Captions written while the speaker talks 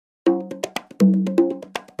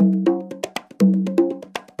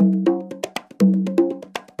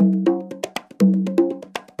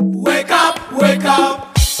wake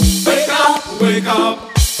up, wake up, wake up,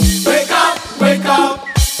 wake up, wake up,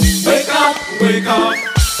 wake up, wake up.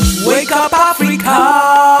 Wake up,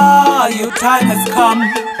 Africa, your time has come.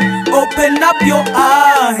 Open up your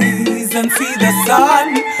eyes and see the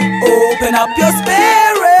sun. Open up your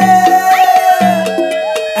spirit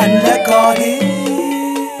and let God in.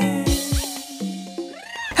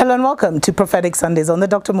 Hello and welcome to Prophetic Sundays on the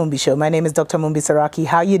Dr. Mumbi Show. My name is Dr. Mumbi Saraki.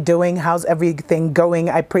 How are you doing? How's everything going?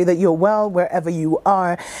 I pray that you're well wherever you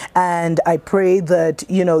are. And I pray that,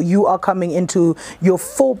 you are coming into your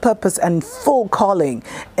full purpose and full calling.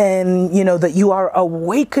 And, that you are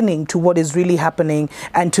awakening to what is really happening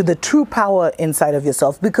and to the true power inside of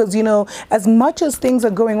yourself. Because, as much as things are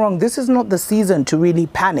going wrong, this is not the season to really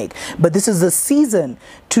panic. But this is the season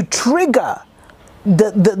to trigger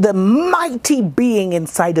the mighty being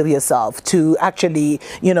inside of yourself to actually,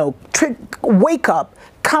 wake up,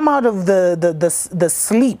 come out of the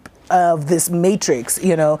sleep of this matrix,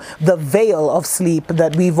 the veil of sleep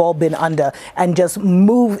that we've all been under, and just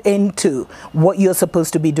move into what you're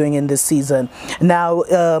supposed to be doing in this season. Now,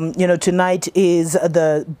 tonight is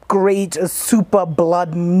the great super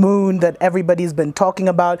blood moon that everybody's been talking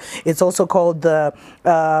about. It's also called the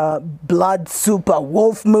blood super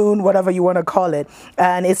wolf moon, whatever you want to call it.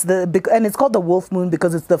 And it's called the wolf moon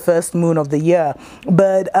because it's the first moon of the year.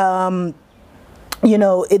 But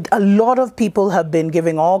a lot of people have been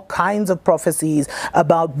giving all kinds of prophecies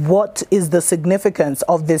about what is the significance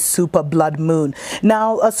of this super blood moon.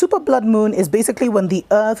 Now, a super blood moon is basically when the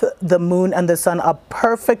earth, the moon, and the sun are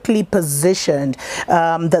perfectly positioned,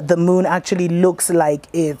 that the moon actually looks like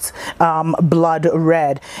it's blood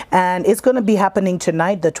red. And it's going to be happening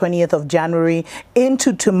tonight, the 20th of January,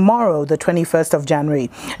 into tomorrow, the 21st of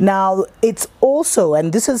January. Now, it's also,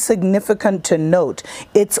 and this is significant to note,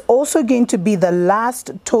 it's also going to be the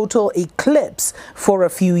last total eclipse for a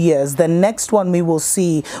few years. The next one we will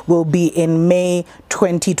see will be in May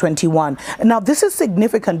 2021. Now, this is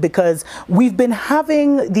significant because we've been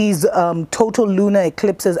having these total lunar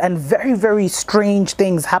eclipses and very, very strange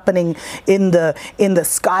things happening in the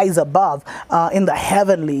skies above, in the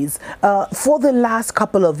heavenlies, for the last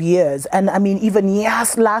couple of years. And I mean, even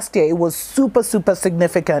last year it was super, super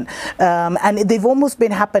significant, and they've almost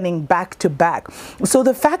been happening back to back. So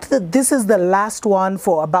the fact that this is the last one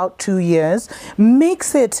for about 2 years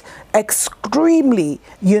makes it extremely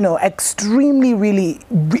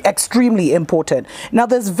important. Now,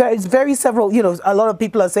 there's very several, a lot of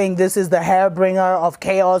people are saying this is the hairbringer of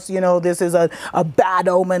chaos, this is a bad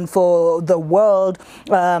omen for the world.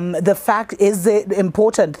 The fact is it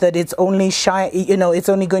important that it's only it's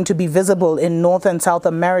only going to be visible in North and South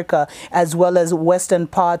America as well as western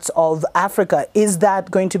parts of Africa. Is that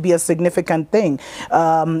going to be a significant thing?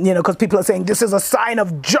 Because people are saying this is a sign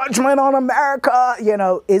of judgment on America.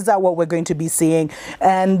 Is that what we're going to be seeing?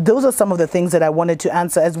 And those are some of the things that I wanted to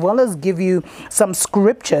answer, as well as give you some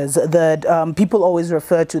scriptures that people always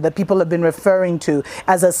refer to, that people have been referring to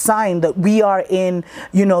as a sign that we are in,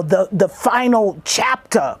 the final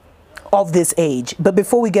chapter of this age. But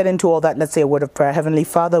before we get into all that, let's say a word of prayer. Heavenly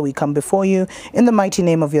Father, we come before you in the mighty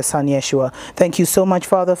name of your Son, Yeshua. Thank you so much,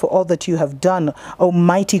 Father, for all that you have done,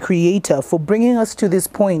 Almighty Creator, for bringing us to this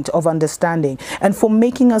point of understanding and for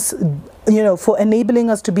making us, for enabling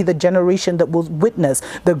us to be the generation that will witness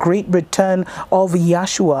the great return of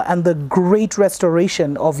Yeshua and the great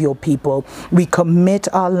restoration of your people. We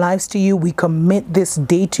commit our lives to you. We commit this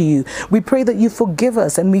day to you. We pray that you forgive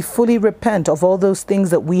us and we fully repent of all those things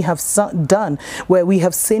that we have done where we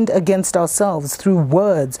have sinned against ourselves through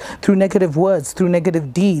words, through negative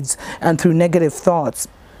deeds, and through negative thoughts.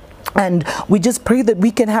 And we just pray that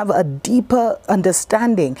we can have a deeper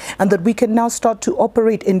understanding and that we can now start to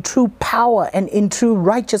operate in true power and in true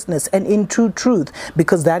righteousness and in true truth,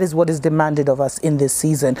 because that is what is demanded of us in this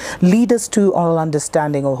season. Lead us to all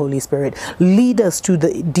understanding, O Holy Spirit. Lead us to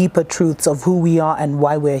the deeper truths of who we are and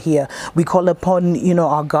why we're here. We call upon,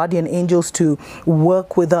 our guardian angels to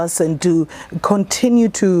work with us and to continue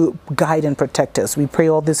to guide and protect us. We pray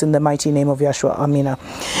all this in the mighty name of Yeshua. Amina.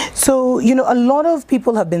 So, a lot of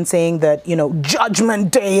people have been saying that,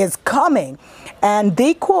 Judgment Day is coming. And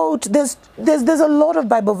they quote, there's a lot of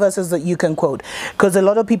Bible verses that you can quote, because a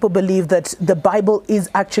lot of people believe that the Bible is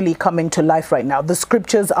actually coming to life right now. The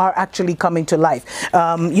scriptures are actually coming to life.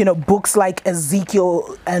 Books like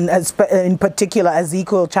Ezekiel, and in particular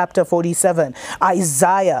Ezekiel chapter 47,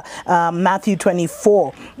 Isaiah, Matthew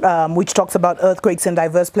 24, which talks about earthquakes in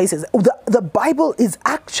diverse places. The Bible is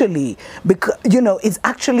actually, is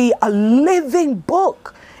actually a living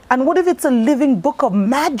book. And what if it's a living book of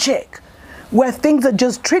magic, where things are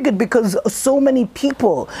just triggered because so many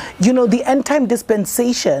people, the end time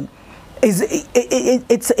dispensation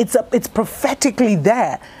it's prophetically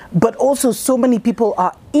there, but also so many people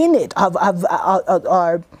are in it,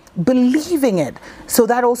 are believing it. So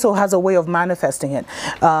that also has a way of manifesting it.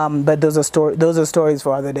 But those are stories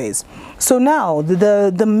for other days. So now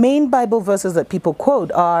the main Bible verses that people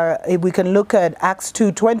quote are, if we can look at Acts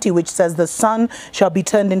 2:20, which says, "The sun shall be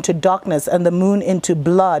turned into darkness and the moon into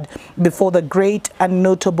blood before the great and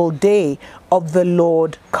notable day of the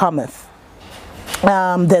Lord cometh."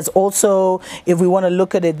 There's also, if we want to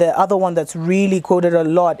look at it, the other one that's really quoted a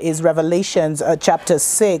lot is Revelations chapter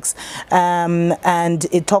 6, and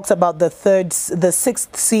it talks about the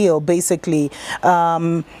sixth seal, basically.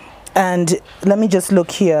 And let me just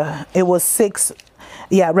look here. It was 6.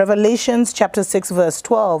 Yeah, Revelations chapter 6 verse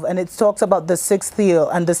 12, and it talks about the sixth seal,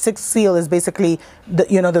 and the sixth seal is basically the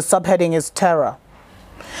subheading is terror.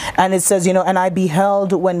 And it says, and I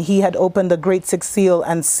beheld when he had opened the great sixth seal,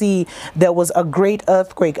 and see, there was a great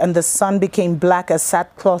earthquake, and the sun became black as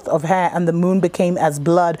sackcloth of hair, and the moon became as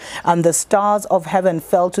blood, and the stars of heaven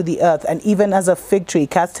fell to the earth, and even as a fig tree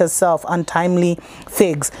cast herself untimely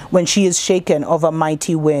figs when she is shaken of a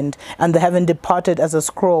mighty wind. And the heaven departed as a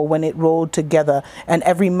scroll when it rolled together, and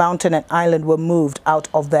every mountain and island were moved out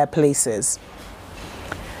of their places.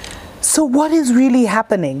 So what is really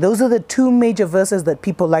happening? Those are the two major verses that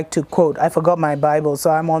people like to quote. I forgot my Bible, so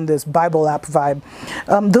I'm on this Bible app vibe.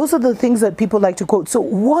 Those are the things that people like to quote. So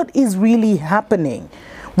what is really happening?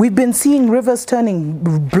 We've been seeing rivers turning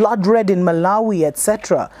blood red in Malawi,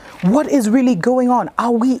 etc. What is really going on?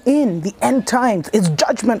 Are we in the end times? Is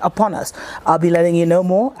judgment upon us? I'll be letting you know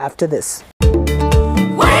more after this.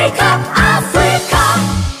 Wake up, Africa!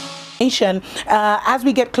 As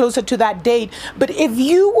we get closer to that date. But if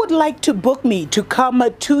you would like to book me to come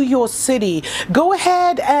to your city, go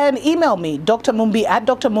ahead and email me, Dr. Mumbi at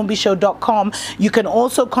drmumbishow.com. You can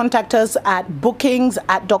also contact us at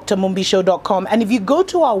bookings@drmumbishow.com. And if you go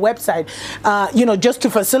to our website, just to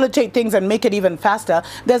facilitate things and make it even faster,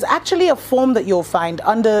 there's actually a form that you'll find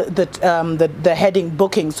under the heading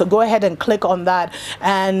booking. So go ahead and click on that.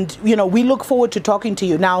 And, we look forward to talking to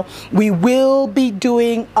you. Now, we will be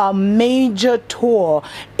doing a major tour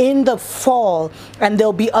in the fall, and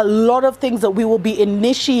there'll be a lot of things that we will be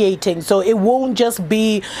initiating. So it won't just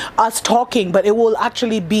be us talking, but it will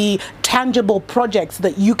actually be tangible projects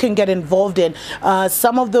that you can get involved in.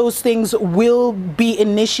 Some of those things will be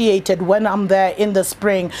initiated when I'm there in the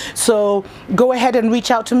spring. So go ahead and reach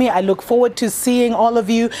out to me. I look forward to seeing all of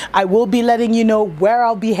you. I will be letting you know where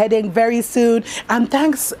I'll be heading very soon. And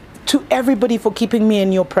thanks to everybody for keeping me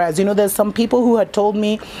in your prayers. There's some people who had told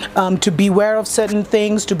me to beware of certain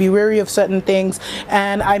things, to be wary of certain things,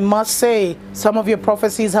 and I must say some of your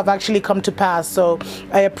prophecies have actually come to pass. So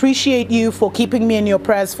I appreciate you for keeping me in your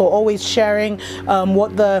prayers, for always sharing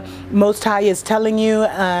what the Most High is telling you.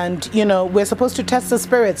 And we're supposed to test the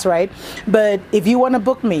spirits, right? But if you want to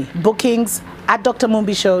book me,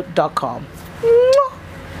 bookings@drmumbishow.com.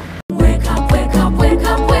 Wake up, wake up, wake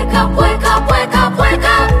up, wake up, wake up, wake up, wake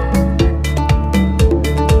up.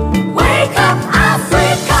 Wake up,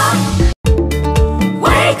 Africa.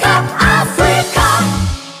 Wake up, Africa.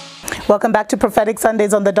 Welcome back to Prophetic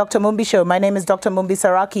Sundays on the Dr. Mumbi Show. My name is Dr. Mumbi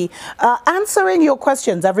Saraki. Answering your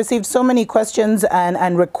questions. I've received so many questions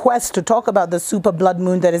and requests to talk about the super blood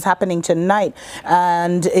moon that is happening tonight.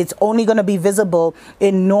 And it's only going to be visible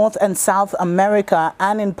in North and South America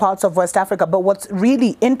and in parts of West Africa. But what's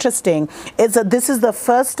really interesting is that this is the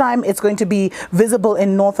first time it's going to be visible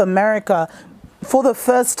in North America for the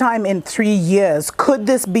first time in 3 years. Could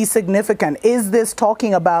this be significant? Is this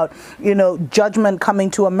talking about, judgment coming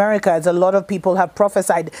to America, as a lot of people have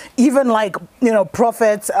prophesied? Even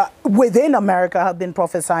prophets within America have been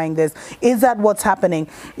prophesying this. Is that what's happening?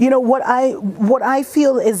 What I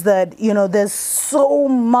feel is that, there's so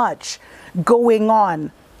much going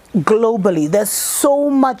on globally. There's so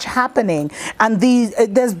much happening, and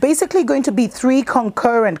there's basically going to be 3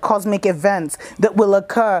 concurrent cosmic events that will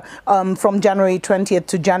occur from January 20th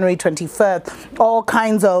to January 21st. All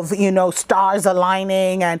kinds of stars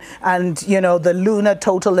aligning and the lunar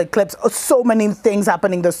total eclipse. So many things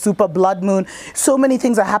happening. The super blood moon. So many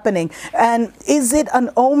things are happening. And is it an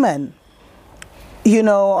omen?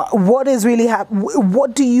 What is really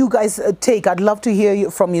what do you guys take? I'd love to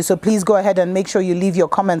hear from you, so please go ahead and make sure you leave your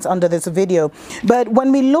comments under this video. But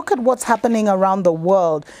when we look at what's happening around the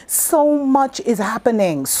world, so much is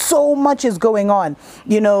happening, so much is going on.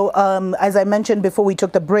 As I mentioned before we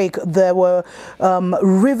took the break, there were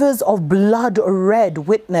rivers of blood red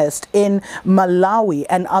witnessed in Malawi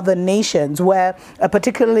and other nations, where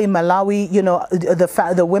particularly Malawi,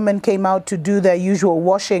 the women came out to do their usual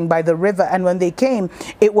washing by the river, and when they came, came,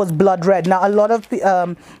 it was blood red. Now, a lot of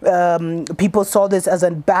people saw this as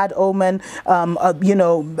a bad omen, you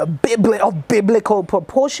know, of biblical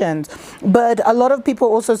proportions. But a lot of people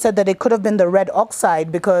also said that it could have been the red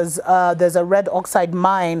oxide, because there's a red oxide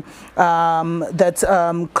mine that's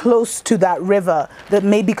close to that river, that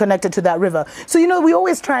may be connected to that river. So, you know, we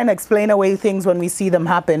always try and explain away things when we see them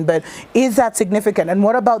happen, but is that significant? And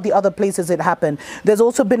what about the other places it happened? There's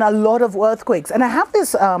also been a lot of earthquakes, and I have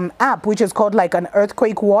this app which is called like an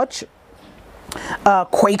earthquake watch,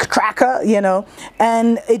 quake tracker, you know,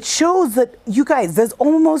 and it shows that, you guys, there's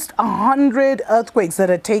almost 100 earthquakes that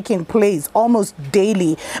are taking place almost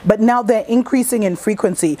daily, but now they're increasing in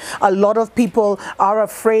frequency. A lot of people are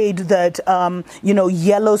afraid that you know,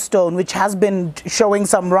 Yellowstone, which has been showing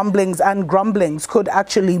some rumblings and grumblings, could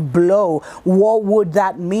actually blow. What would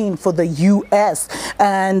that mean for the US?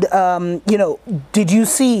 And you know, did you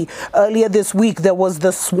see earlier this week there was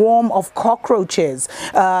the swarm of cockroaches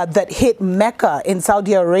that hit Mecca in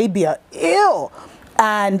Saudi Arabia? Ew.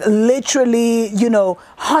 And literally, you know,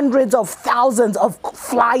 hundreds of thousands of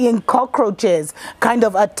flying cockroaches kind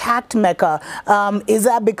of attacked Mecca. Is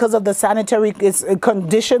that because of the sanitary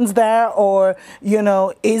conditions there, or, you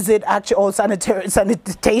know, is it actually, or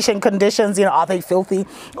sanitation conditions, you know, are they filthy?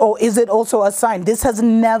 Or is it also a sign? This has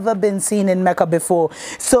never been seen in Mecca before.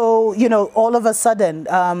 So, you know, all of a sudden,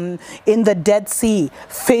 in the Dead Sea,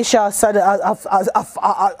 fish are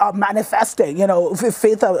manifesting, you know,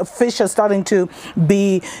 fish are starting to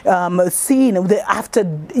be seen after,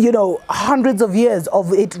 you know, hundreds of years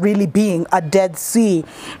of it really being a Dead Sea.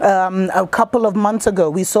 A couple of months ago,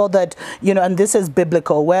 we saw that, you know, and this is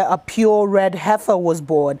biblical, where a pure red heifer was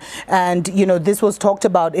born, and, you know, this was talked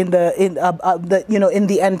about in the you know, in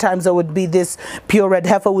the end times, there would be this pure red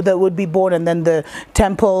heifer that would be born, and then the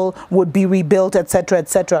temple would be rebuilt, etc.,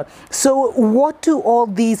 etc. So what do all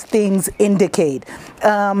these things indicate?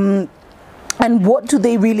 And what do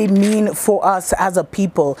they really mean for us as a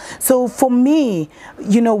people? So for me,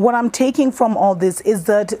 you know, what I'm taking from all this is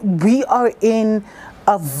that we are in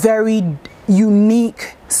a very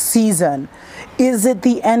unique season. Is it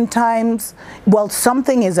the end times? Well,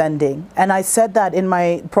 something is ending. And I said that in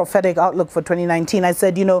my prophetic outlook for 2019. I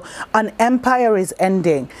said, you know, an empire is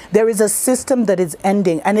ending. There is a system that is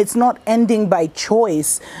ending, and it's not ending by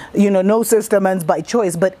choice. You know, no system ends by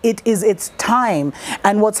choice, but it is its time.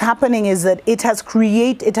 And what's happening is that it has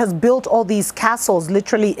built all these castles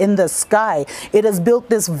literally in the sky. It has built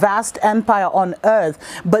this vast empire on earth,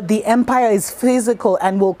 but the empire is physical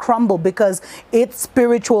and will crumble because its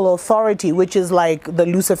spiritual authority, which is like the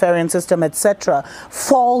Luciferian system, etc.,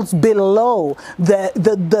 falls below the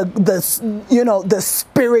you know, the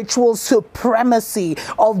spiritual supremacy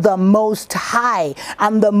of the Most High.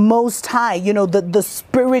 And the Most High, you know, the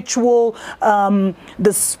spiritual the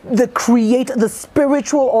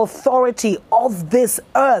spiritual authority of this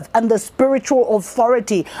earth, and the spiritual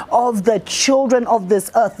authority of the children of this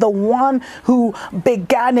earth, the one who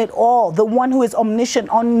began it all, the one who is omniscient,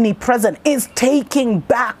 omnipresent, is taking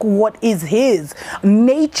back what is his.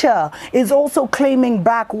 Nature is also claiming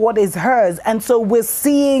back what is hers. And so we're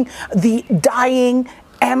seeing the dying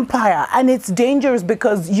empire, and it's dangerous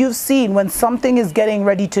because you've seen when something is getting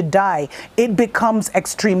ready to die, it becomes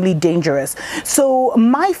extremely dangerous. So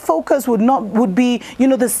my focus would be, you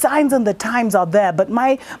know, the signs and the times are there, but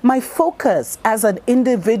my focus as an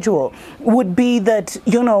individual would be that,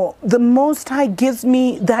 you know, the Most High gives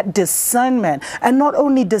me that discernment, and not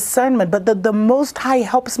only discernment, but that the Most High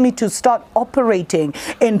helps me to start operating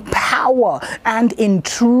in power and in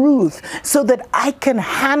truth, so that I can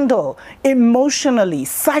handle emotionally,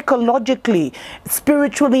 psychologically,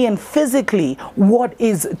 spiritually, and physically what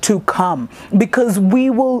is to come, because we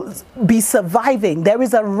will be surviving. There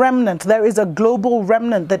is a remnant, there is a global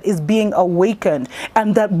remnant that is being awakened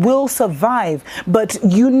and that will survive. But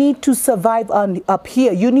you need to survive up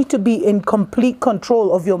here. You need to be in complete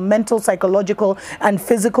control of your mental, psychological, and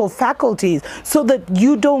physical faculties, so that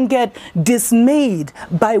you don't get dismayed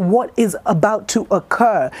by what is about to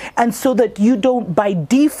occur, and so that you don't by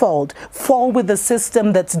default fall with the system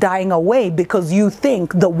that's dying away because you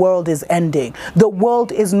think the world is ending. The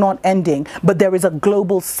world is not ending, but there is a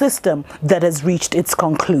global system that has reached its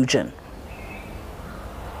conclusion.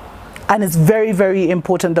 And it's very, very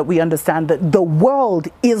important that we understand that the world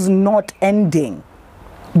is not ending,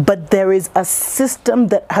 but there is a system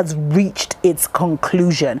that has reached its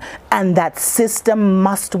conclusion, and that system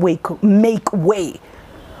must make way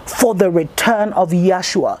for the return of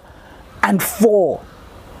Yeshua and for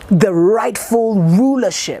the rightful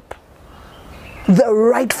rulership, the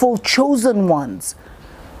rightful chosen ones,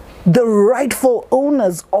 the rightful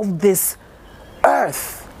owners of this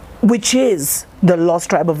earth which is the lost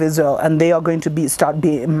tribe of Israel, and they are going to start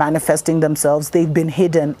manifesting themselves. They've been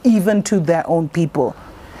hidden even to their own people.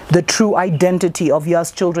 The true identity of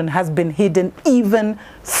Yah's children has been hidden even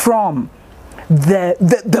from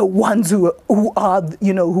the ones who are,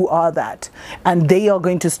 you know, who are that, and they are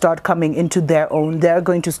going to start coming into their own. They're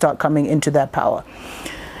going to start coming into their power.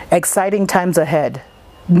 Exciting times ahead.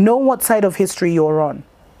 Know what side of history you're on.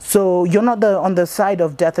 So you're not on the side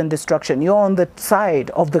of death and destruction. You're on the side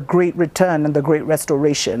of the great return and the great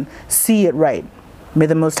restoration. See it right. May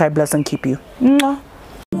the Most High bless and keep you. Mwah.